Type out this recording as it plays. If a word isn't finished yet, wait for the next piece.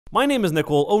My name is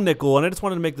Nickel, and I just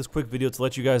wanted to make this quick video to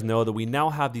let you guys know that we now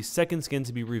have the second skin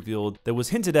to be revealed that was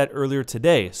hinted at earlier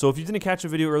today. So if you didn't catch a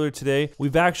video earlier today,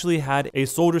 we've actually had a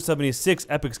Soldier 76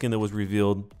 epic skin that was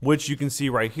revealed, which you can see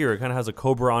right here. It kind of has a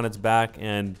cobra on its back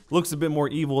and looks a bit more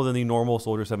evil than the normal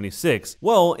Soldier 76.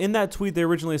 Well, in that tweet, they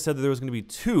originally said that there was going to be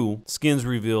 2 skins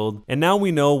revealed, and now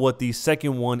we know what the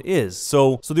second one is.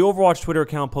 So the Overwatch Twitter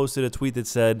account posted a tweet that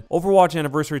said, Overwatch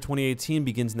Anniversary 2018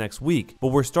 begins next week,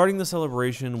 but we're starting the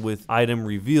celebration with item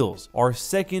reveals. Our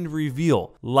second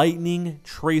reveal, Lightning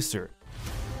Tracer.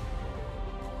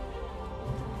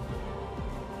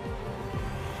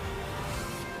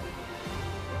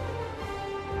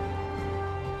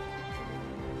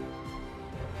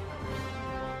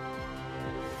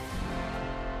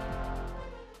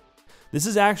 This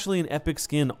is actually an epic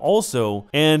skin also,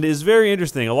 and is very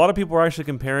interesting. A lot of people are actually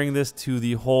comparing this to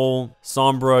the whole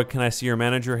Sombra Can I See Your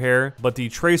Manager hair, but the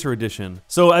Tracer edition.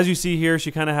 So as you see here, she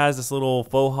kind of has this little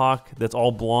faux hawk that's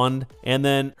all blonde, and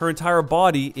then her entire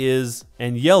body is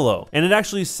in yellow, and it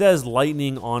actually says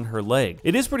lightning on her leg.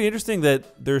 It is pretty interesting that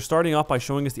they're starting off by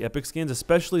showing us the epic skins,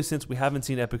 especially since we haven't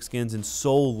seen epic skins in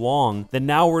so long, that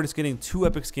now we're just getting 2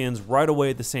 epic skins right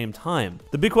away at the same time.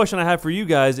 The big question I have for you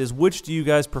guys is, which do you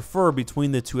guys prefer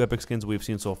between the 2 epic skins we've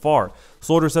seen so far?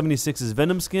 Soldier 76's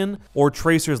Venom skin or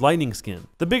Tracer's Lightning skin?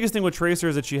 The biggest thing with Tracer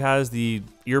is that she has the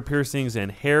ear piercings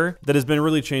and hair that has been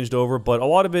really changed over, but a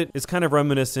lot of it is kind of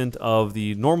reminiscent of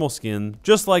the normal skin,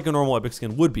 just like a normal epic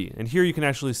skin would be. And here you can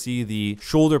actually see the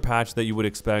shoulder patch that you would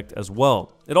expect as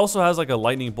well. It also has like a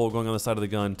lightning bolt going on the side of the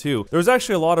gun too. There's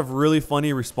actually a lot of really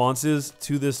funny responses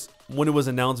to this when it was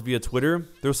announced via Twitter.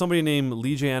 There was somebody named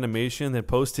Lee J Animation that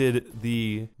posted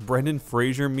the Brendan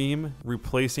Fraser meme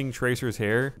replacing Tracer's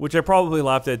hair, which I probably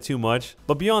laughed at too much.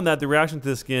 But beyond that, the reaction to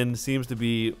the skin seems to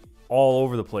be all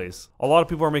over the place. A lot of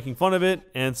people are making fun of it,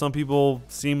 and some people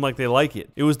seem like they like it.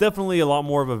 It was definitely a lot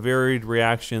more of a varied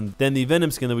reaction than the Venom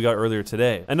skin that we got earlier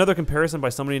today. Another comparison by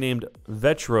somebody named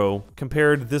Vetro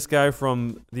compared this guy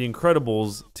from The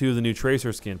Incredibles to the new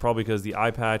Tracer skin, probably because the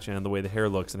eye patch and the way the hair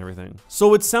looks and everything.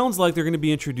 So it sounds like they're going to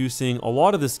be introducing a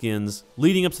lot of the skins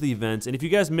leading up to the events, and if you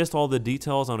guys missed all the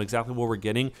details on exactly what we're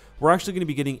getting, we're actually going to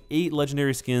be getting 8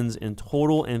 legendary skins in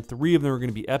total, and 3 of them are going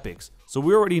to be epics. So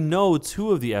we already know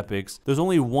 2 of the epics. There's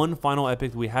only 1 final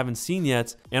epic that we haven't seen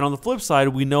yet, and on the flip side,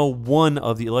 we know 1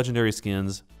 of the legendary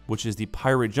skins, which is the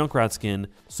Pirate Junkrat skin,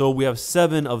 so we have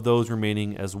 7 of those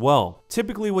remaining as well.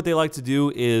 Typically what they like to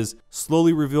do is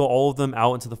slowly reveal all of them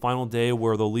out into the final day,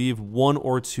 where they'll leave 1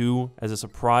 or 2 as a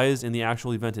surprise in the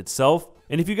actual event itself.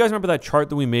 And if you guys remember that chart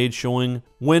that we made showing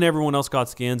when everyone else got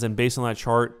skins, and based on that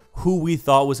chart, who we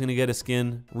thought was going to get a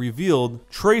skin revealed,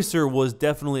 Tracer was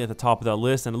definitely at the top of that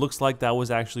list, and it looks like that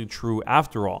was actually true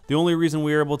after all. The only reason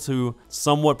we were able to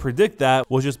somewhat predict that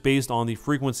was just based on the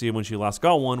frequency of when she last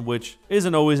got one, which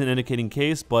isn't always an indicating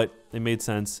case, but it made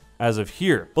sense as of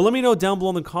here. But let me know down below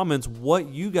in the comments what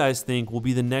you guys think will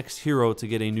be the next hero to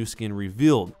get a new skin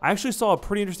revealed. I actually saw a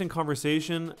pretty interesting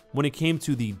conversation when it came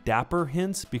to the Dapper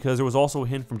hints, because there was also a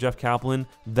hint from Jeff Kaplan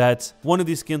that one of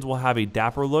these skins will have a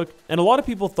Dapper look, and a lot of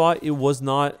people thought it was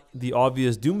not the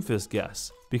obvious Doomfist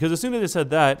guess, because as soon as they said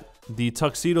that, the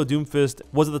Tuxedo Doomfist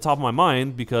was at the top of my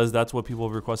mind, because that's what people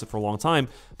have requested for a long time.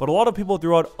 But a lot of people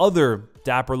threw out other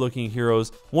dapper looking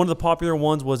heroes. One of the popular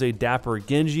ones was a Dapper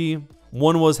Genji.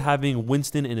 One was having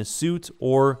Winston in a suit,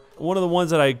 or one of the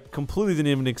ones that I completely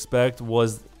didn't even expect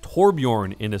was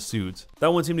Torbjorn in a suit.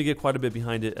 That one seemed to get quite a bit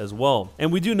behind it as well.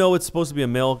 And we do know it's supposed to be a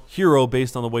male hero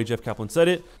based on the way Jeff Kaplan said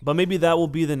it, but maybe that will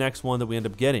be the next one that we end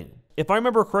up getting. If I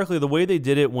remember correctly, the way they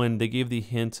did it when they gave the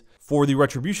hint for the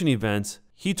Retribution event,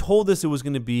 he told us it was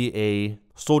going to be a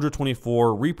Soldier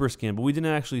 24 Reaper skin, but we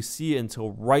didn't actually see it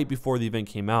until right before the event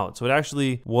came out. So it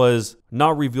actually was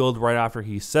not revealed right after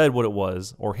he said what it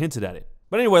was or hinted at it.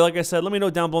 But anyway, like I said, let me know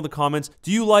down below in the comments,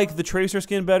 do you like the Tracer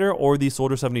skin better or the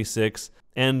Soldier 76?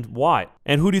 And why?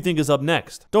 And who do you think is up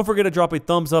next? Don't forget to drop a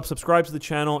thumbs up, subscribe to the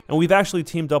channel, and we've actually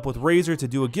teamed up with Razer to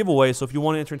do a giveaway, so if you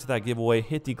want to enter into that giveaway,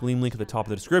 hit the Gleam link at the top of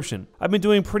the description. I've been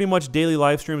doing pretty much daily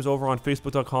live streams over on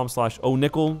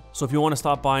facebook.com/onickel, so if you want to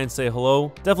stop by and say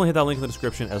hello, definitely hit that link in the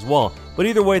description as well. But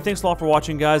either way, thanks a lot for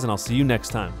watching, guys, and I'll see you next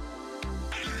time.